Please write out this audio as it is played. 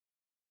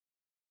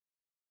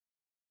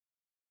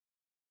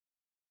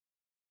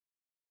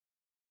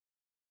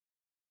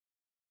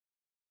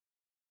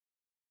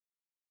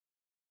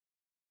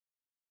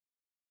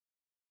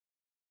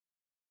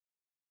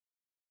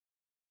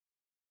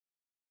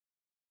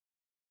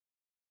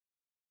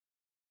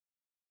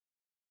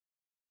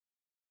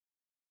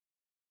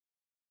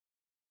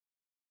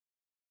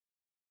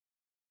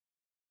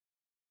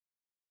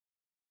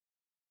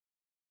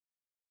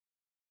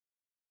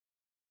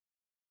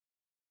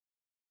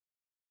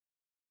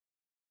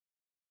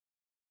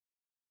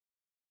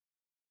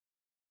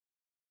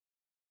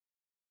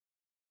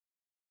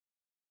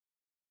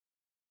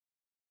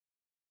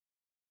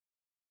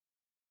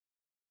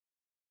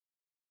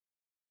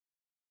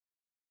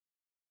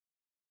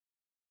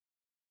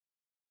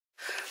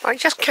Right,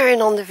 just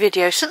carrying on the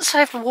video. Since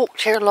I've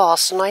walked here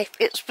last, and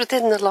it's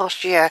within the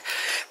last year,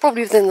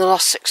 probably within the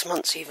last 6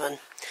 months even,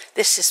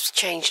 this has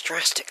changed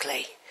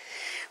drastically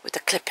with the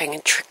clipping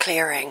and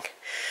clearing.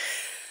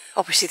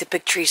 Obviously the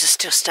big trees are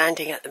still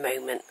standing at the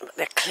moment, but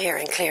they're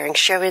clearing,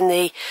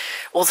 showing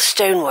all the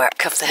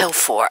stonework of the hill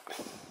fort.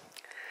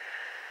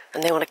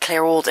 And they want to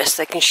clear all this.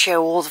 They can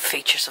show all the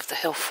features of the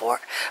hill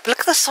fort. But look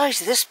at the size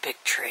of this big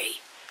tree.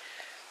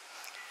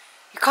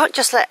 You can't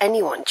just let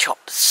anyone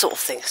chop this sort of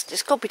things.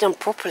 It's got to be done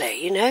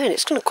properly, you know, and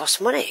it's going to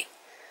cost money.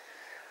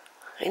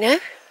 You know,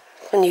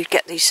 when you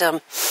get these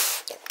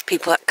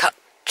people that cut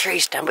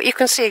trees down. But you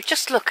can see,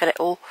 just look at it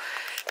all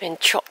being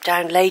chopped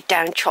down, laid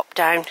down, chopped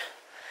down,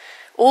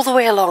 all the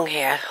way along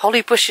here.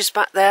 Holly bushes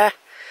back there.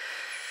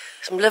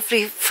 Some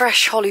lovely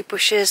fresh holly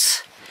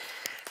bushes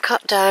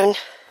cut down.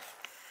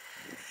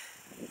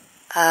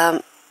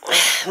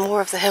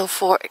 More of the hill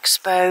fort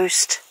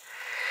exposed.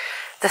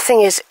 The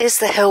thing is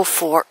the hill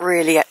fort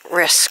really at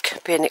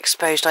risk being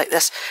exposed like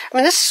this? I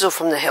mean, this is all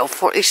from the hill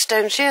fort, these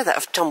stones here that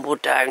have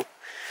tumbled down.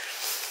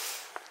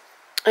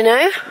 You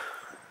know?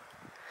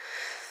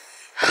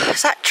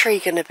 Is that tree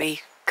going to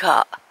be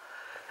cut?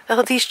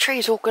 Are these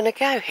trees all going to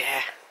go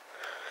here?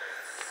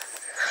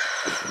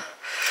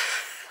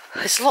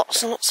 There's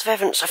lots and lots of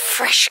evidence of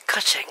fresh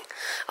cutting,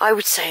 I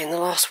would say, in the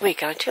last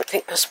week. I don't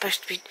think they're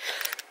supposed to be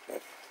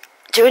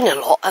doing a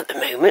lot at the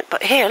moment,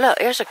 but here, look,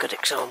 here's a good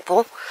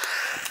example.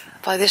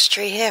 By this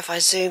tree here, if I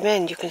zoom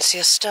in, you can see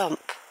a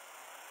stump.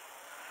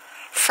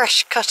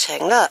 Fresh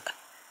cutting, look.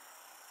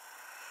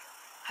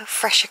 How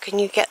fresher can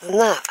you get than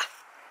that?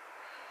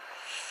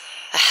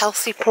 A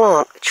healthy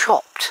plant,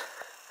 chopped.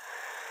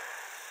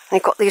 And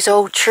you've got these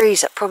old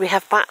trees that probably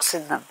have bats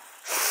in them.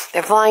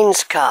 Their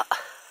vines cut.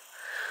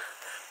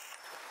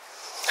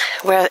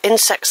 Where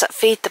insects that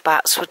feed the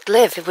bats would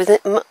live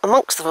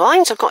amongst the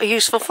vines have got a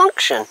useful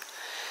function.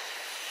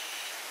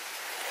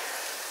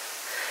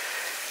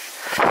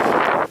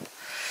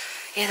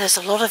 Yeah, there's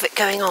a lot of it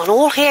going on,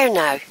 all here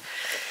now.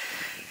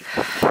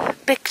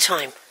 Big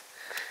time.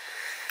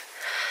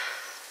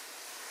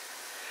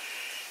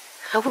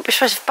 I wouldn't be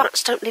surprised if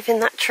bats don't live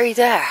in that tree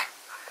there.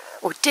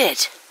 Or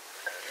did.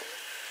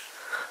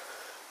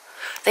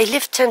 They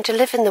tend to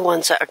live in the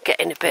ones that are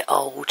getting a bit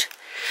old.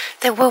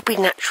 There will be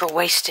natural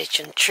wastage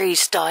and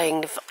trees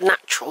dying of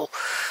natural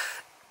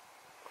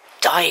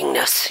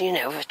dyingness, you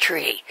know, of a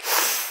tree.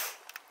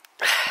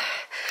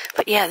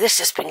 But yeah, this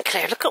has been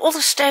clear. Look at all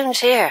the stones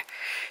here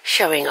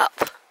showing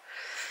up.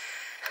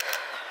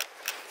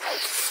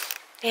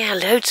 Yeah,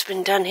 loads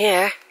been done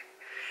here.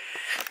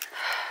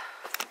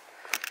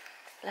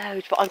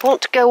 Loads, but I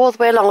want to go all the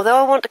way along. Although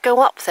I want to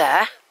go up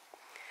there,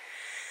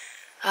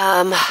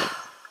 I'm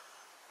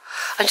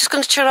just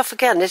going to turn off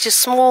again. There's a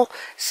small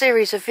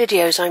series of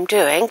videos I'm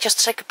doing just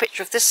to take a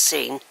picture of this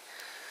scene.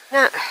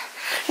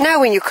 Now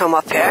when you come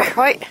up here,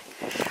 right,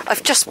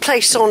 I've just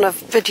placed on a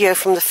video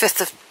from the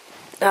 7th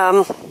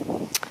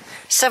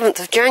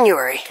of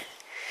January.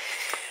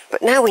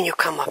 But now when you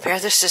come up here,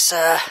 this is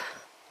a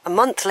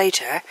month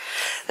later,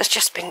 there's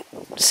just been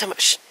so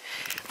much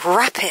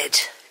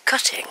rapid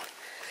cutting,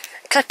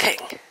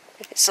 clipping.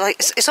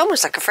 It's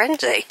almost like a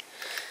frenzy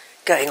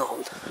going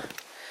on.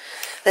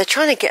 They're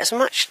trying to get as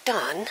much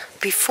done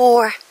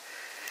before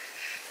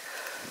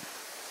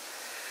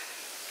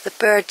the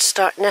birds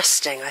start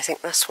nesting. I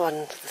think that's one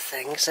of the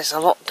things. There's a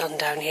lot done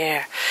down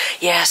here.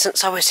 Yeah,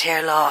 since I was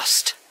here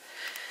last.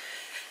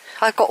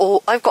 I've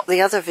got the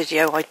other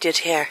video I did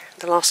here,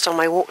 the last time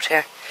I walked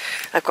here.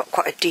 I've got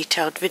quite a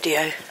detailed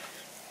video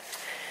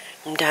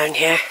from down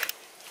here.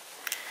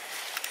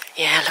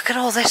 Yeah, look at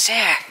all this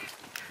here.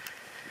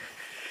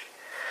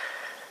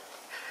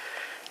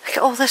 Look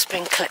at all this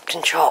being clipped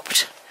and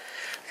chopped.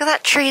 Look at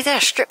that tree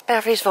there, stripped bare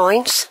of his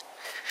vines.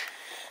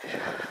 You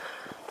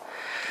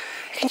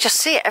can just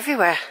see it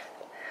everywhere.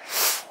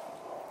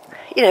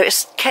 You know,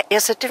 it's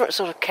a different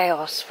sort of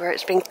chaos where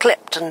it's been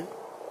clipped and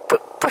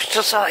pushed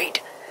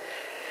aside.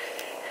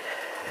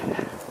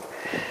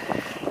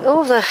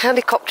 Oh, the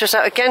helicopters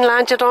out again,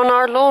 landed on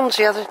our lawns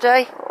the other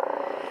day.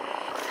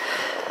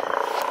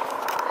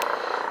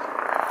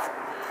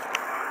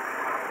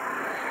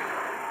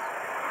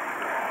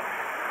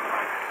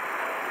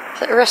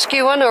 Is it a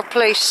rescue one or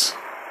police?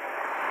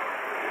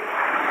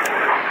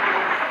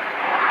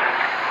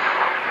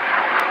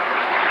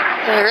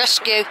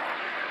 Rescue.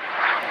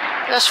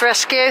 That's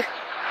rescue.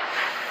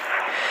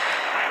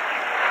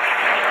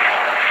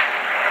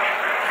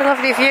 A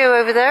lovely view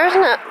over there,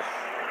 isn't it?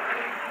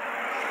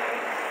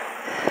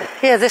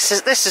 Yeah, this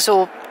is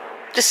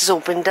all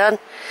been done.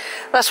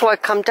 That's why I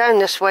come down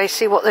this way,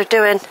 see what they're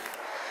doing.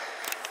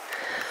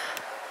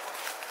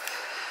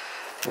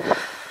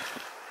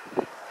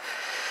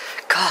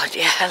 God,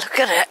 yeah, look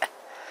at it.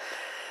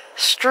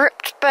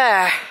 Stripped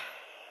bare.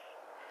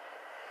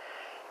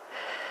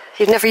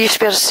 You never used to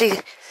be able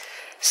to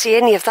see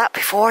any of that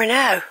before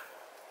now.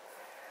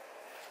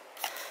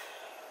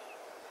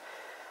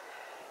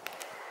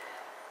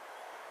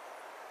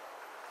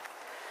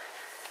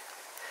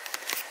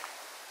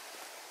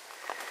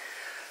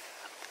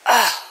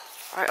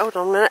 Right, hold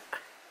on a minute.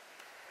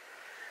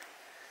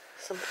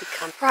 Somebody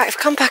come. Right, I've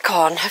come back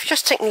on. I've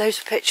just taken loads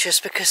of pictures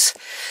because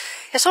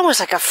it's almost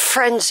like a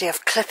frenzy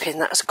of clipping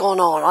that has gone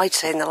on, I'd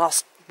say, in the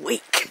last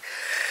week.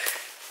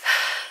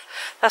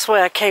 That's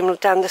why I came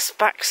down this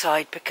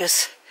backside,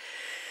 because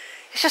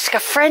it's just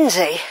like a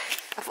frenzy.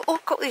 I've all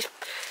got these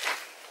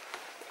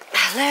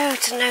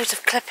loads and loads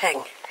of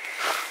clipping.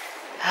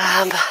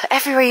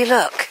 Everywhere you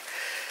look.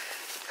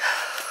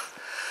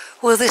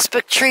 Will this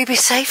big tree be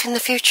safe in the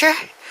future?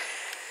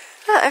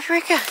 Look,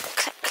 everywhere you go.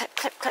 Clip, clip,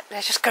 clip, clip.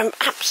 They're just going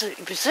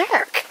absolutely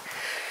berserk.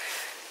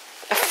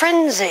 A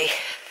frenzy.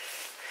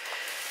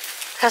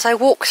 As I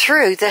walk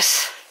through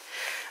this,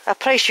 a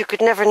place you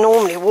could never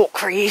normally walk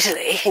very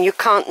easily, and you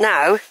can't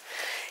now,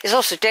 is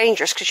also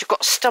dangerous because you've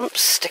got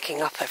stumps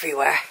sticking up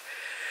everywhere.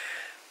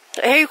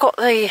 Here you've got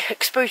the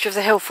exposure of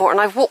the hill fort,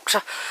 and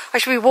I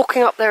should be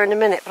walking up there in a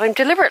minute, but I'm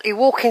deliberately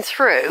walking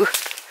through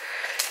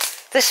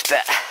this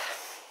bit.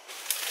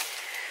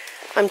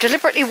 I'm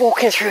deliberately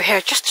walking through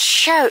here just to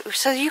show,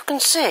 so you can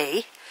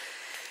see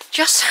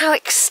just how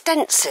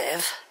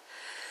extensive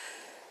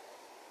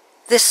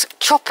this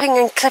chopping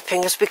and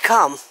clipping has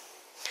become.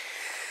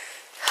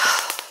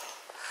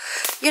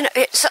 You know,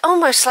 it's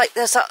almost like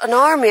there's an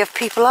army of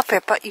people up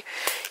here, but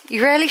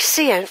you rarely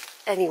see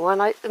anyone.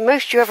 The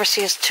most you ever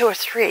see is 2 or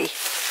 3.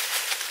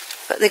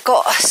 But they've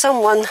got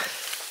someone.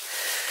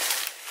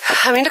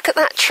 I mean, look at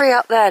that tree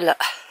up there,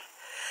 look.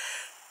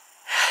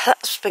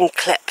 That's been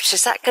clipped.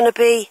 Is that going to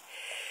be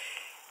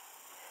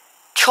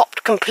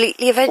chopped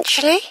completely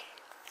eventually?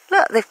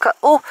 Look, they've got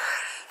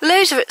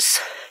loads of it's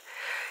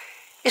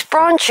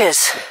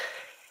branches.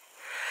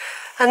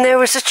 And there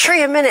was a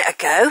tree a minute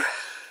ago.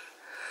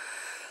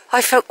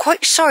 I felt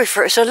quite sorry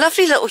for it. It's a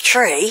lovely little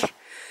tree.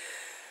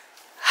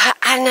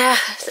 And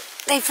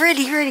they've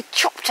really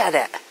chopped at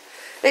it.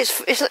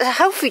 It's a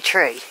healthy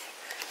tree.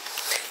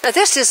 Now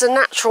this is a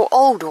natural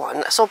old one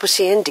that's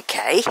obviously in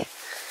decay.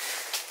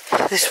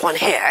 This one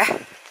here.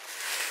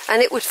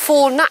 And it would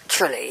fall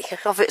naturally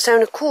of its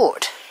own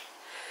accord.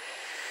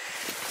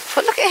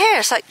 But look at here,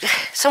 it's like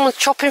someone's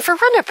chopping for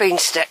runner bean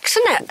sticks,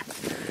 isn't it?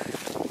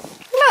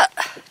 Look!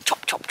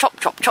 Chop, chop, chop,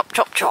 chop, chop,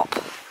 chop,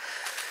 chop.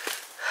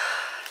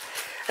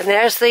 And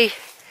there's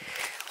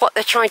what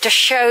they're trying to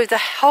show, the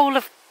whole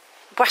of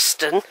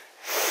Western.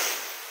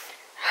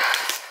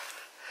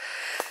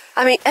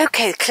 I mean,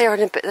 okay,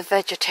 clearing a bit of the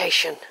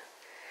vegetation.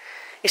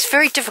 It's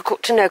very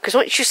difficult to know, because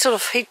once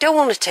you don't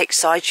want to take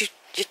sides,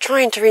 you're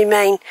trying to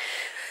remain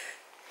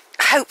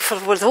hopeful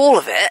with all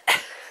of it,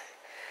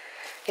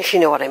 if you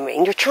know what I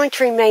mean. You're trying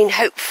to remain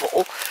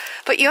hopeful,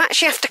 but you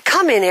actually have to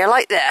come in here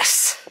like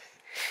this,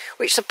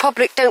 which the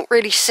public don't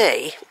really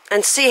see,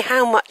 and see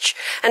how much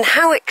and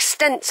how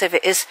extensive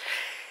it is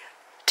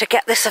to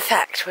get this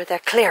effect where they're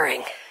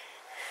clearing.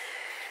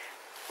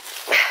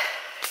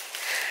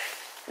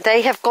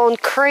 They have gone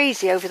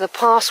crazy over the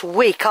past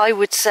week, I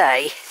would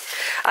say.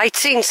 I'd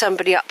seen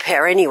somebody up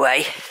here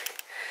anyway.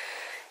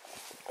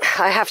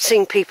 I have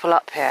seen people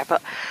up here,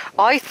 but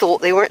I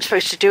thought they weren't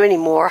supposed to do any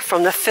more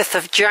from the 5th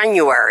of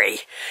January.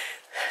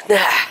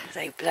 Nah,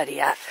 they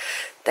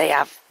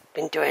have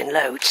been doing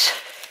loads.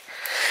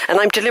 And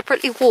I'm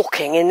deliberately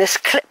walking in this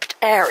clipped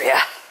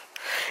area.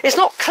 It's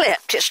not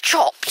clipped, it's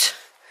chopped.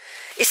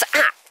 It's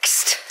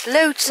axed.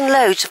 Loads and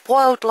loads of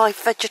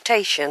wildlife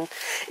vegetation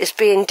is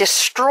being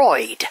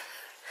destroyed.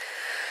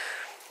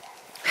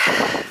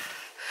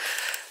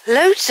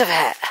 Loads of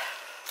it.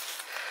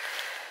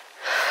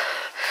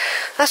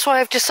 That's why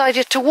I've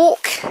decided to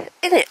walk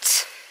in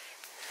it.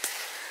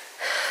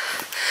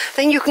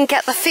 Then you can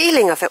get the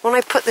feeling of it. When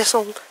I put this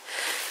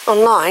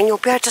online, you'll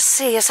be able to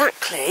see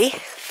exactly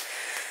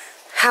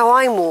how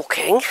I'm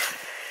walking.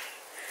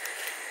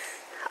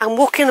 I'm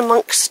walking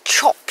amongst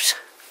chopped,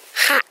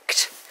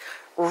 hacked,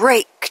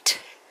 raked.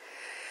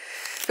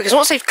 Because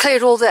once they've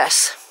cleared all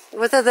this,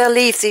 whether they'll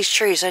leave these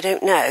trees, I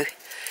don't know.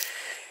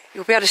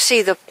 You'll be able to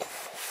see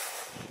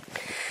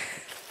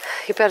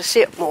you'll be able to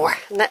see it more.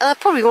 And they'll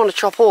probably want to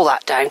chop all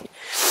that down.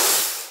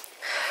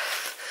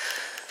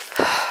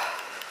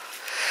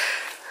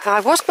 I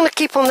was going to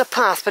keep on the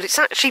path, but it's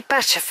actually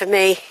better for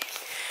me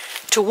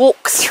to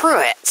walk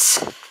through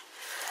it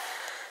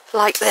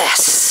like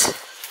this.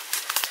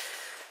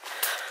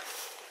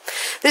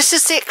 This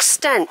is the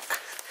extent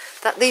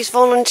that these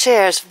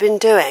volunteers have been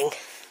doing.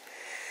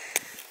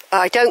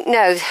 I don't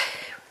know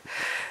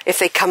if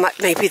they come out,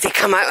 maybe they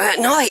come out at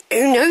night.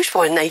 Who knows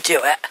when they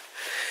do it?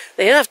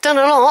 They have done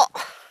a lot.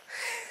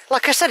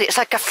 Like I said, it's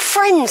like a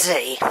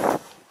frenzy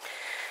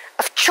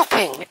of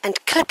chopping and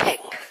clipping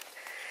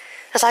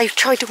as I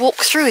try to walk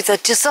through the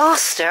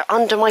disaster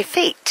under my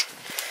feet.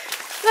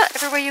 Look,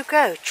 everywhere you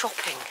go,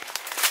 chopping.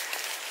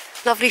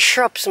 Lovely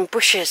shrubs and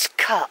bushes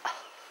cut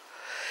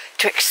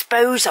to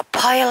expose a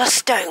pile of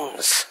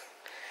stones.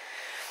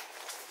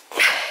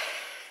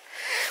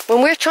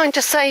 When we're trying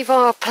to save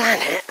our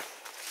planet,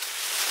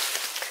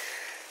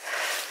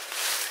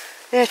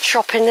 they're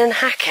chopping and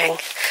hacking,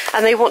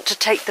 and they want to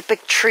take the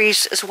big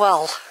trees as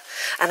well.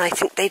 And I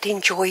think they'd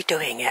enjoy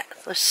doing it.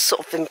 That's the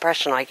sort of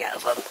impression I get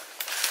of them.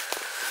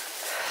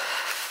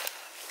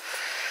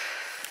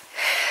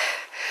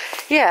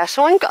 Yeah,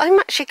 so I'm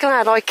actually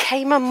glad I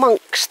came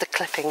amongst the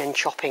clipping and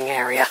chopping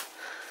area.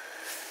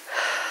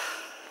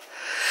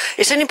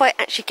 It's only by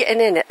actually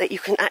getting in it that you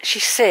can actually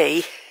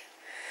see,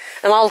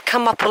 and I'll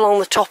come up along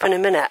the top in a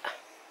minute.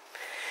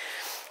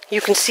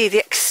 You can see the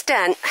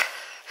extent.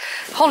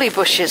 Holly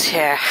bushes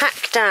here,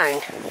 hacked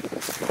down.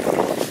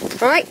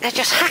 Right, they're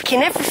just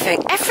hacking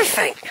everything,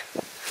 everything.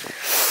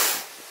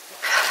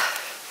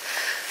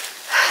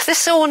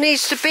 This all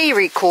needs to be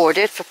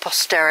recorded for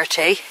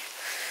posterity.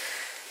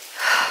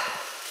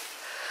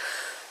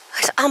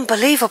 It's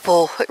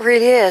unbelievable, it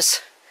really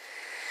is.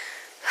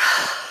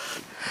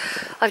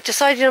 I've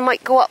decided I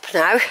might go up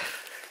now.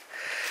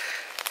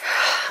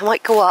 I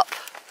might go up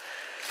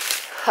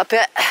a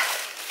bit.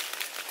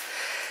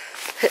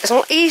 It's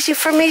not easy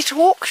for me to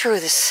walk through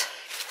this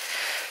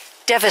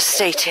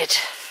devastated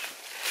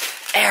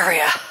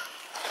area.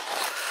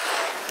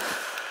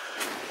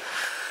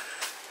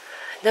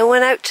 No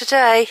one out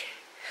today.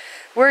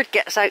 Word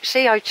gets out.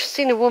 See, I've just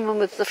seen a woman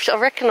with the, I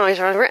recognise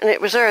her, I've written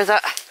it was her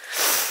that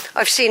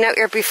I've seen out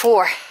here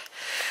before.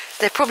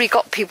 They've probably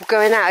got people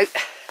going out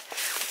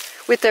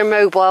with their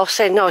mobile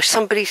saying, no,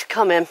 somebody's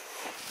coming.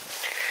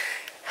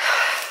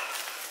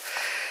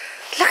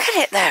 Look at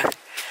it though.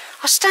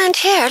 I'll stand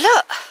here,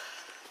 look.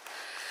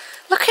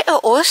 Look at it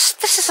all.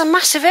 This is a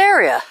massive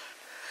area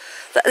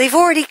that they've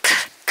already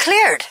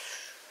cleared.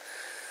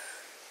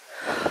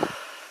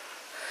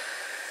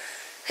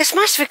 It's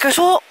massive, it goes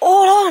all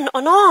on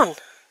and on.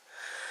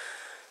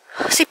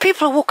 See,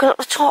 people are walking up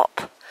the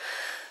top.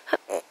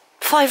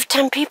 5 or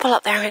 10 people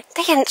up there.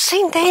 They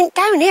ain't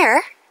down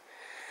here.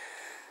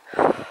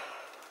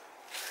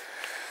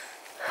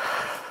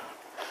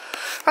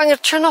 I'm going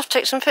to turn off,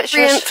 take some pictures.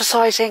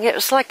 Re-emphasising it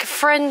was like a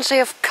frenzy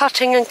of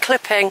cutting and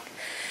clipping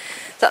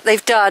that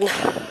they've done.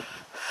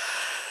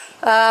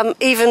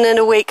 Even in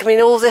a week. I mean,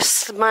 all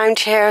this mound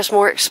here is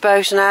more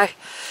exposed now.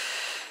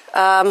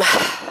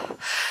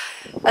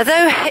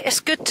 Although it's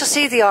good to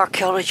see the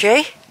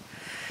archaeology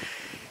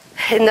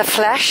in the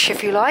flesh,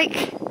 if you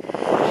like.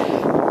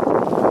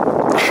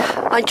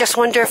 I just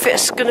wonder if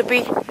it's going to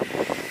be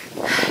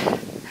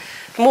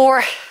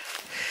more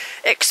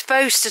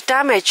exposed to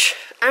damage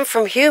and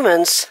from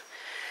humans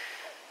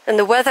and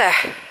the weather.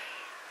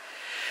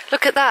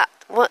 Look at that.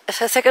 What if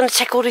they're going to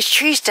take all these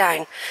trees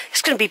down?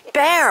 It's going to be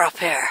bare up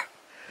here.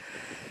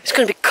 It's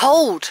going to be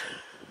cold.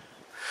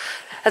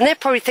 And they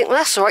probably think, well,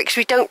 that's alright, because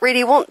we don't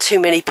really want too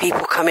many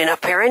people coming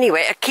up here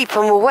anyway to keep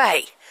them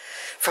away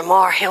from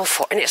our hill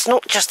fort. And it's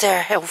not just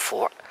their hill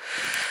fort,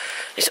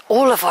 it's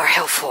all of our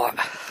hill fort.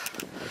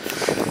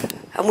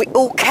 And we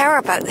all care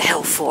about the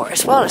hill fort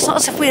as well. It's not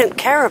as if we don't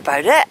care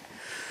about it.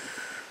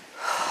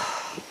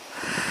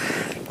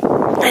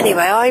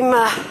 Anyway, I'm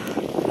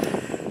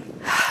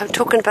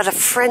talking about a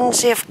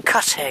frenzy of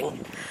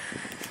cutting.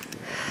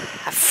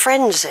 A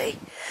frenzy.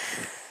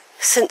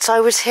 Since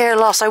I was here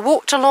last, I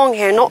walked along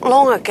here not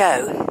long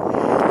ago.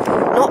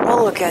 Not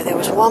long ago, there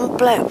was one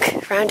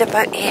bloke round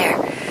about here,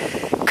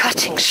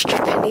 cutting,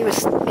 stripping. He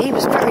was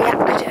very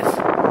active.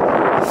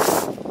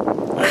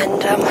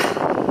 And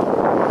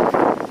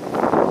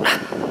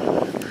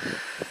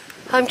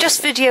I'm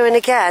just videoing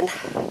again.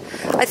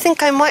 I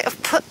think I might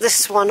have put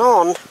this one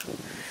on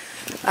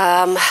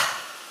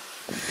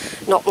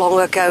not long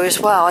ago as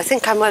well. I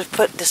think I might have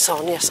put this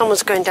on. Yeah,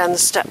 someone's going down the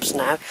steps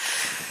now.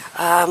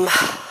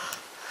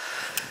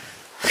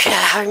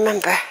 Yeah, I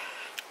remember.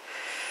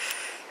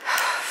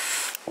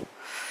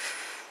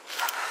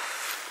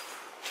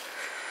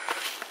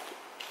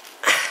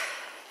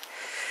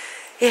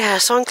 Yeah,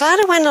 so I'm glad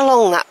I went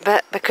along that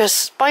bit,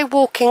 because by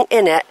walking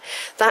in it,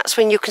 that's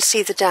when you can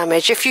see the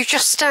damage. If you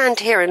just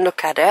stand here and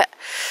look at it,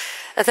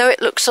 although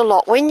it looks a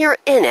lot, when you're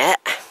in it,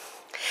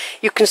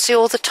 you can see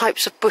all the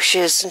types of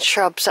bushes and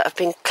shrubs that have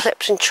been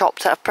clipped and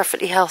chopped that are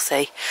perfectly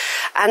healthy.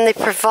 And they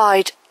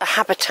provide a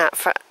habitat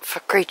for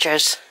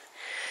creatures.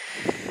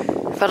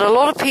 But a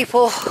lot of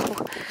people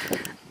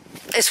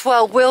as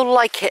well will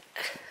like it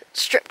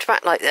stripped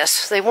back like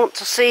this. They want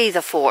to see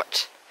the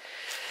fort.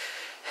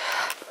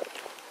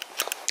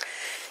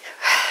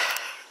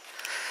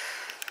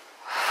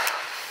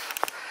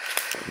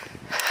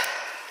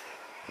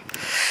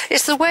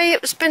 It's the way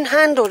it's been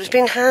handled. It's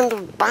been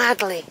handled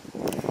badly.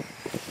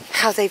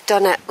 How they've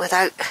done it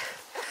without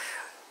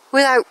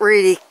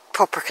really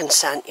proper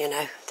consent, you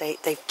know.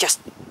 They've just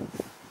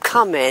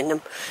come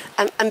in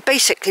and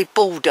basically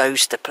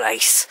bulldozed the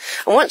place.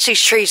 And once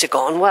these trees are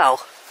gone,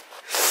 well,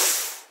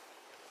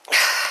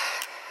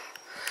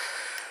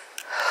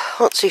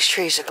 once these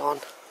trees are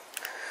gone,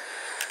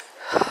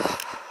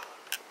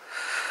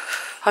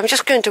 I'm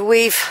just going to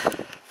weave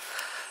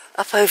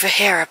up over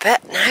here a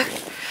bit now.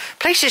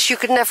 Places you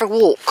could never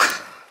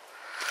walk.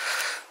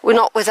 We're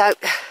not without,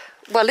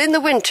 well, in the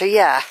winter,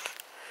 yeah.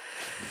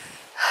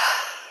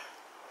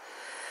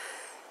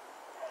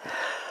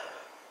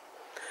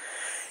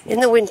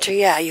 In the winter,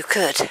 yeah, you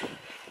could.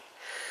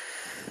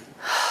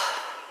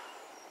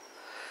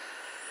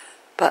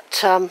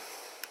 But,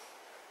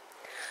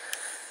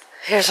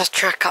 here's a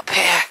track up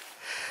here.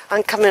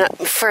 I'm coming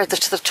up further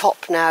to the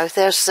top now.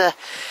 There's the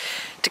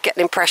to get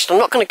an impression. I'm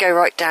not going to go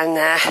right down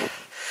there.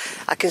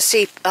 I can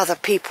see other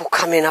people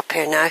coming up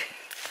here now.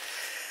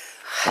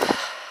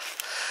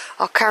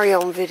 I'll carry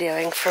on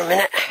videoing for a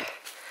minute.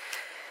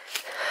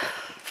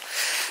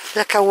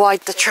 Look how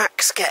wide the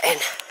track's getting.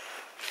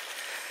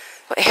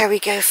 But here we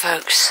go,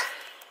 folks.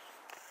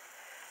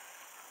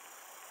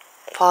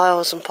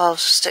 Piles and piles of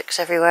sticks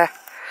everywhere.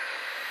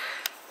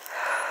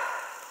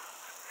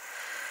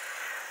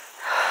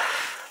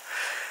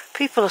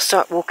 People will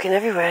start walking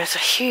everywhere. There's a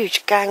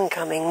huge gang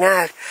coming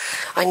now.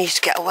 I need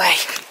to get away.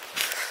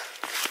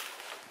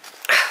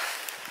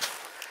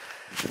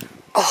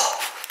 Oh.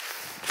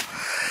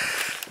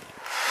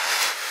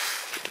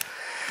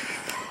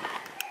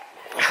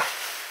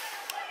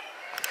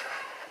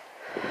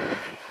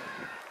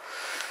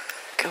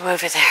 Go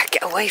over there.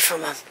 Get away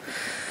from them.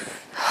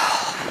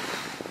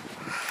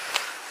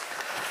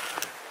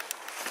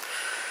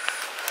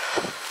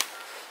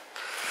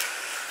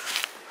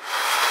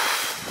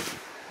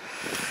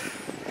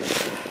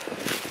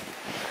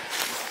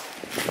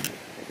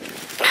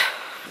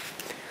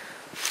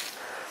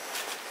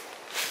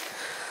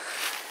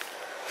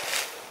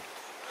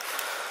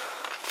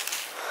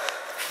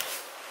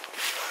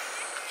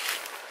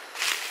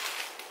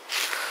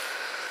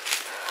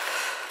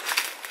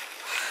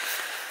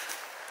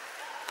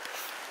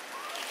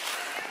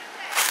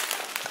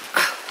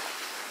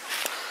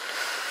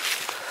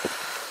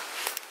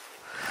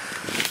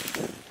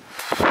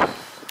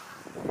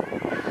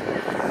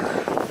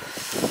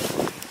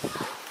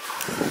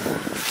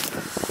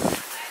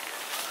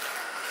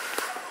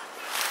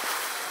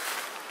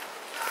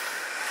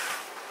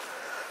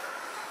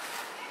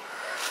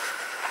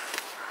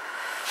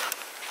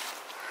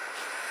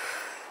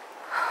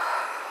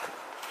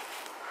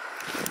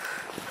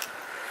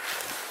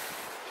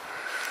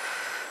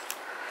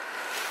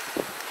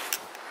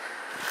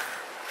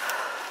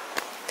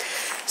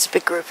 It's a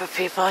big group of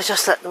people. I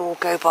just let them all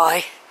go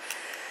by.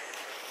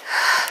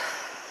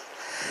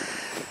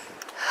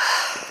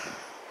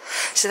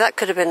 See, that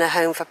could have been a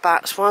home for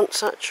bats once,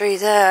 that tree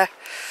there.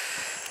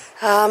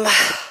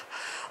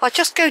 I'll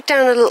just go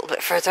down a little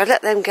bit further,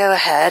 let them go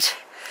ahead.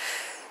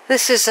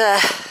 This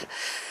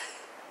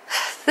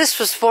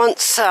was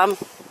once a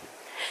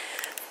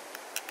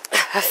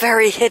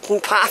very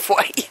hidden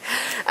pathway,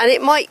 and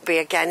it might be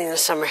again in the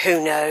summer,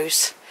 who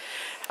knows.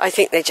 I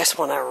think they just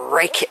want to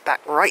rake it back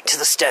right to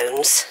the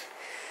stones.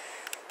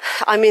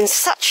 I'm in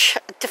such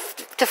a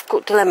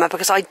difficult dilemma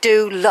because I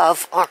do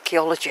love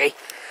archaeology.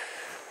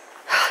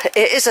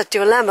 It is a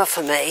dilemma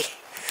for me.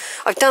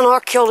 I've done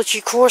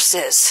archaeology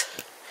courses.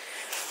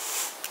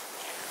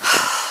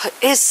 It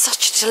is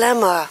such a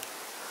dilemma.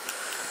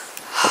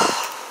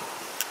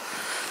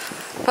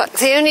 But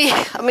the only,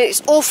 I mean,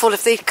 it's awful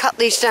if they cut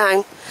these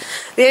down.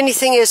 The only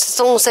thing is, as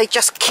long as they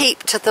just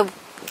keep to the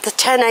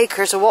 10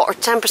 acres or what, or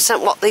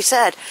 10% what they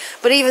said.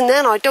 But even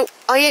then, I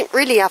ain't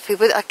really happy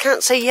with it. I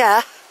can't say,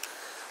 yeah,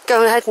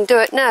 go ahead and do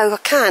it. No, I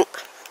can't.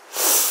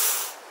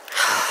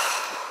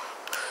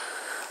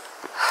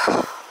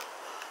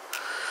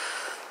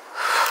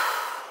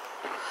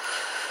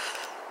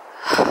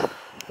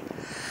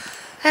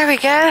 There we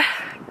go.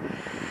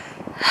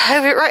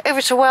 Right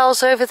over to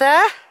Wells over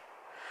there.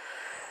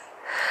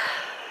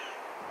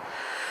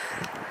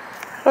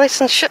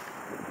 Nice and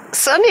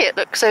sunny it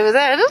looks over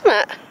there, doesn't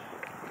it?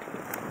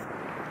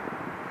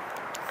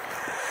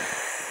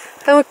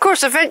 And of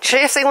course,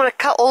 eventually, if they want to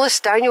cut all this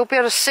down, you'll be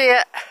able to see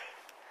it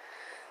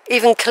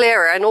even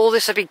clearer, and all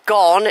this will be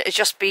gone. It'll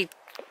just be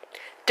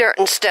dirt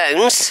and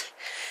stones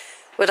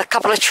with a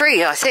couple of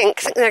trees, I think.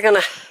 I think they're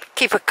going to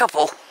keep a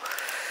couple.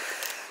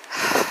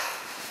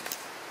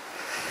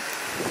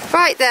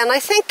 Right then, I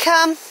think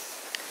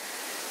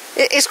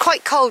it is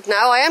quite cold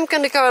now. I am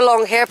going to go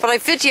along here, but I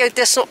videoed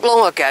this not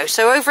long ago,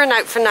 so over and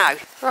out for now.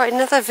 Right,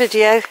 another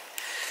video.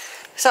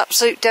 It's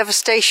absolute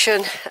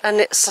devastation,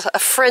 and it's a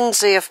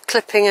frenzy of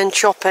clipping and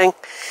chopping,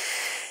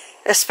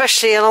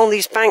 especially along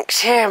these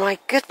banks here. My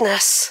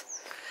goodness,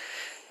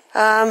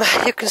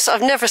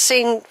 I've never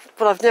seen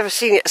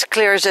it as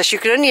clear as this. You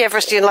can only ever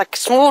see like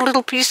small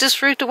little pieces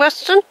through to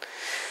Western.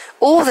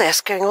 All this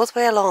going all the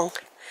way along.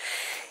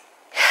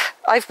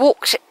 I've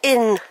walked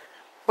in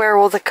where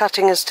all the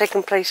cutting has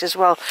taken place as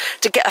well,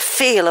 to get a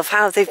feel of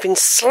how they've been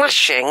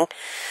slashing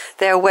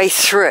their way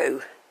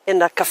through in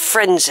like a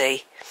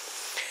frenzy.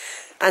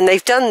 And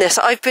they've done this.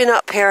 I've been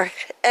up here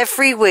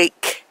every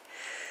week,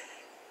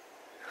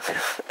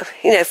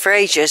 you know, for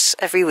ages,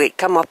 every week,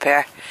 come up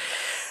here.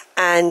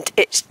 And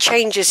it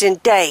changes in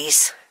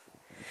days.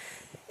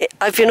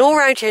 I've been all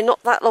around here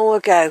not that long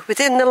ago,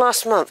 within the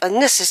last month,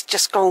 and this has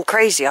just gone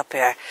crazy up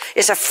here.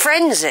 It's a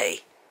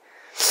frenzy.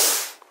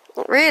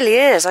 It really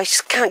is. I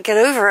just can't get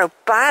over how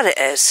bad it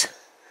is.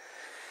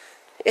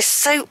 It's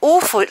so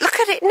awful. Look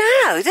at it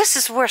now. This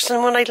is worse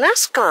than when I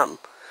last come.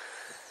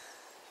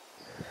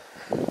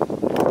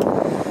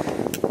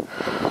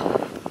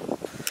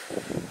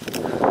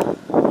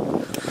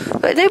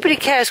 But nobody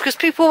cares because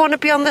people want to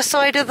be on the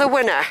side of the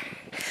winner.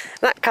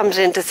 That comes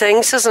into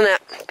things, doesn't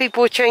it?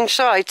 People change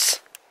sides.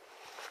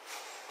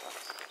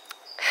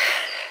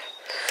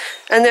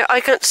 And there,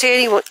 I can't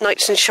see any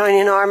knights in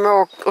shining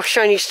armour or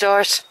shiny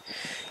stars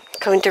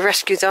coming to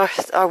rescue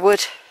our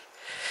wood.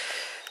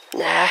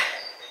 Nah.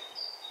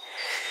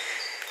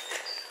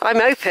 I'm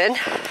hoping,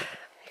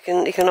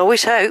 you can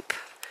always hope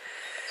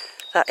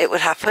that it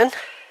would happen.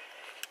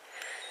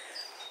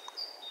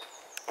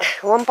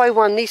 One by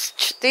one, these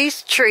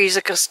trees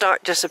are going to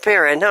start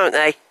disappearing, aren't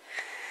they?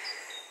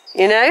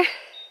 You know?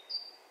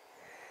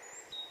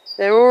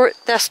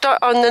 They'll start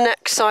on the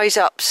next size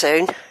up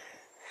soon.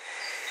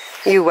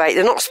 You wait.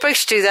 They're not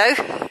supposed to,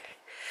 though.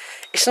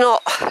 It's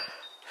not.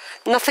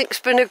 Nothing's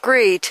been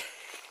agreed.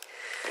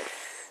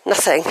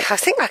 Nothing. I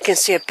think I can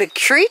see a big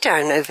tree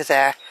down over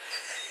there.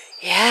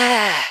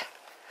 Yeah.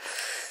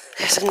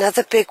 There's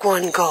another big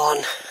one gone.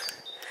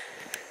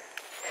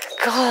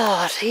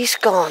 God, he's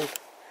gone.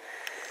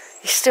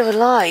 He's still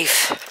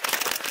alive.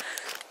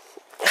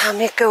 I'm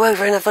going to go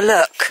over and have a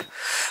look.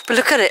 But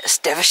look at it. It's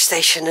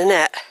devastation, isn't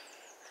it?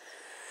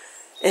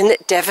 Isn't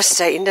it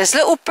devastating? There's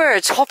little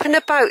birds hopping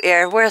about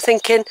here. We're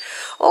thinking,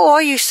 oh,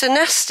 I used to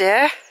nest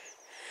here.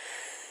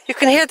 You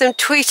can hear them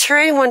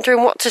tweetering,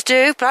 wondering what to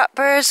do.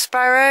 Blackbirds,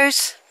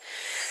 sparrows.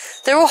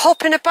 They're all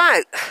hopping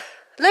about.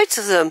 Loads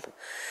of them.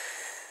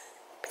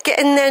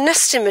 Getting their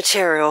nesting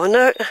material. And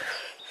they're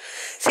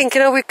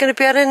thinking, are we going to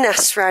be able to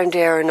nest round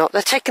here or not?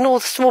 They're taking all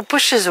the small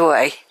bushes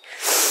away.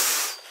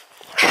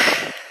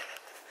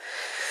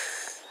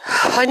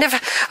 I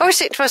always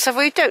think to myself,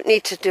 well, you don't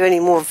need to do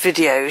any more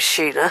videos,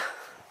 Sheila.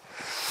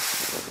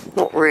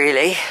 Not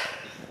really.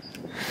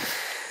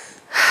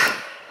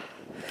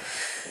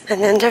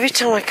 And then every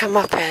time I come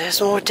up here, there's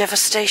more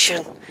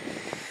devastation.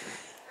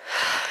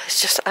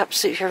 It's just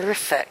absolutely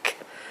horrific.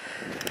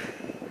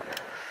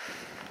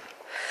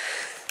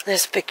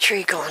 There's a big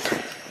tree gone.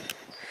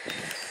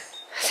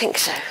 I think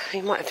so.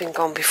 He might have been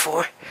gone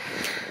before.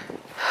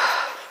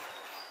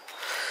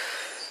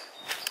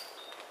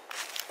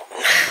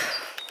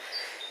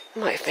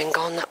 Might have been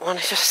gone, that one.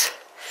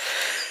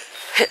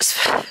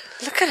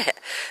 Look at it.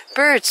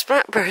 Birds,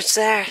 blackbirds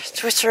there,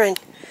 twittering.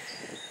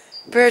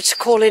 Birds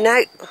calling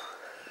out.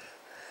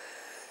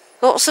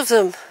 Lots of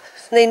them.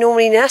 They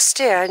normally nest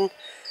here, and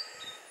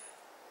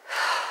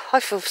I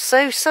feel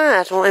so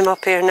sad when I'm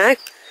up here now.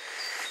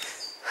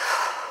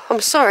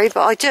 I'm sorry,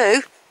 but I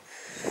do.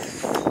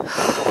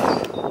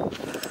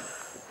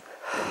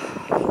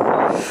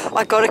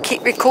 I gotta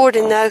keep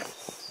recording though.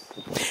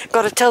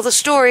 Gotta tell the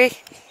story.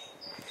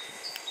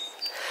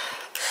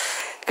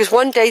 Because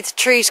one day the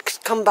trees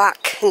could come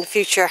back in the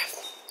future.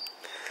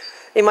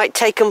 They might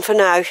take them for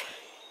now.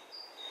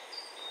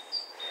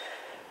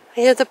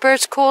 You hear the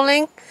birds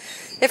calling?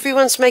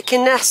 Everyone's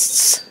making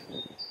nests.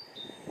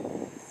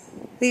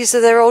 These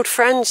are their old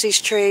friends,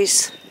 these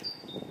trees.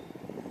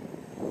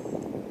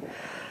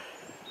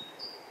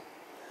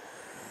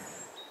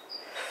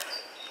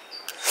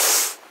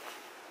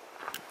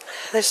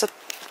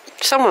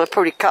 Someone will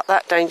probably cut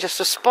that down just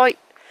for spite.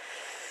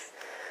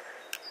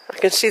 I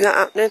can see that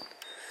happening.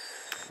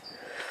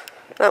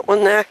 That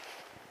one there.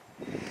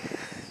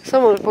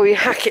 Someone will probably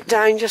hack it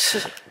down just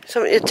for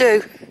something to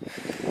do.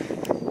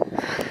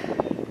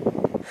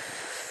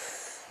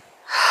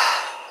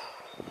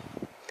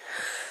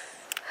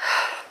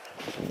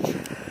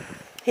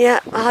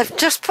 Yeah, I've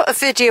just put a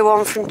video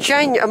on from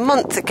a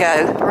month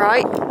ago,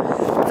 right?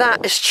 That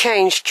has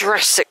changed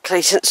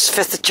drastically since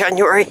 5th of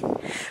January,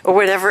 or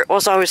whenever it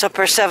was I was up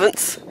her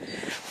 7th.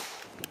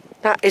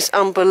 That is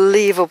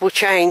unbelievable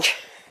change.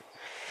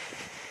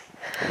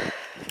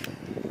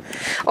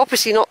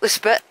 Obviously not this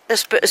bit.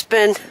 This bit has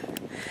been...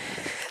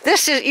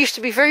 It used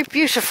to be very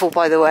beautiful,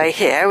 by the way,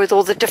 here, with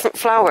all the different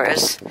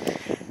flowers.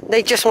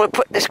 They just want to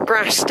put this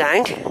grass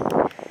down.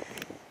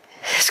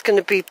 It's going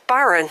to be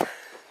barren.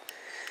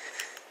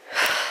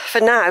 For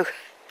now.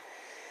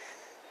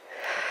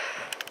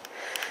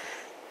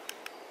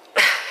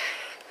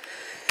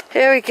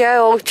 Here we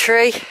go, old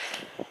tree.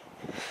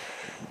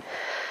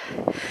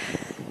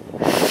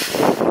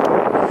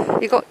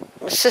 You got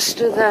my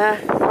sister there.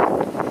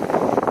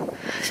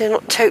 So you're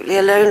not totally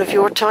alone of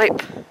your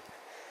type.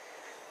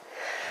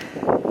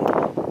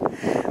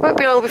 Won't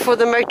be long before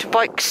the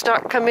motorbikes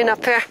start coming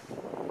up here.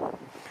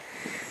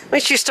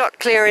 Once you start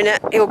clearing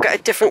it, you'll get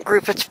a different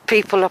group of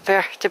people up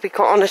here, to be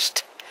quite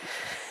honest.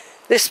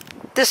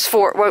 This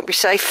fort won't be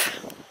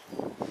safe.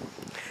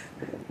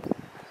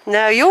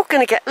 Now you're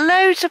going to get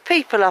loads of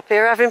people up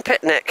here having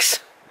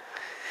picnics.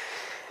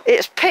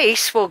 Its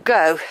peace will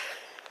go.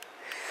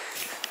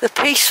 The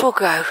peace will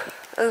go.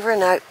 Over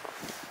and out.